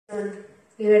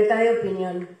Libertad de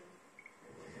opinión.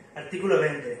 Artículo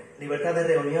 20. Libertad de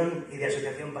reunión y de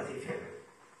asociación pacífica.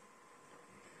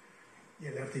 Y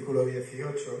el artículo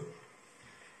 18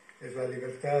 es la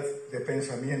libertad de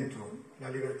pensamiento, la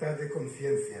libertad de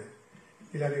conciencia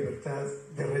y la libertad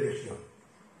de religión.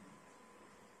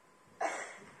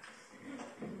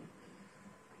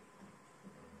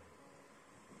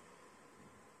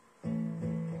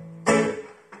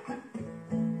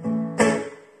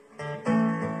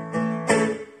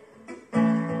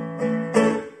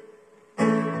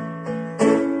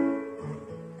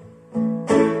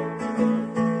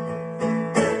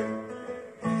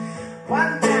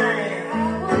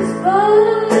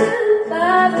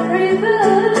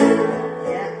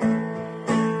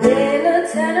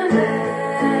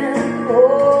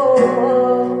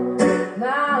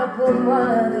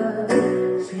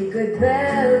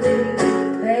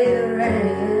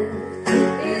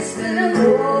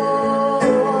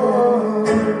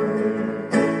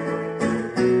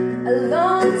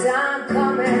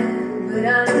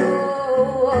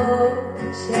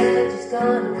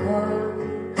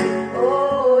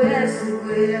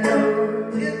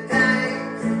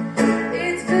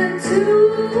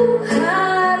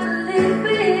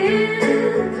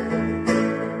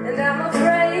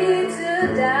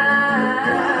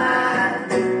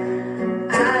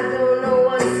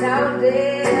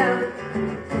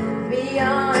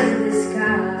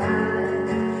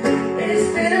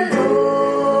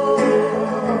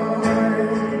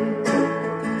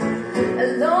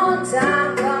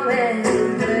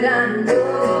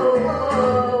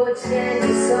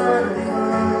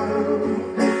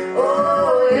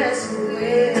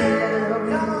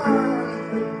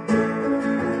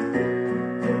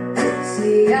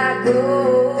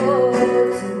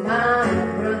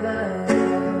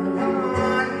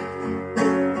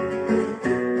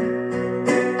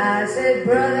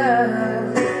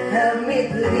 Brother, help me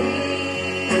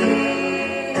please.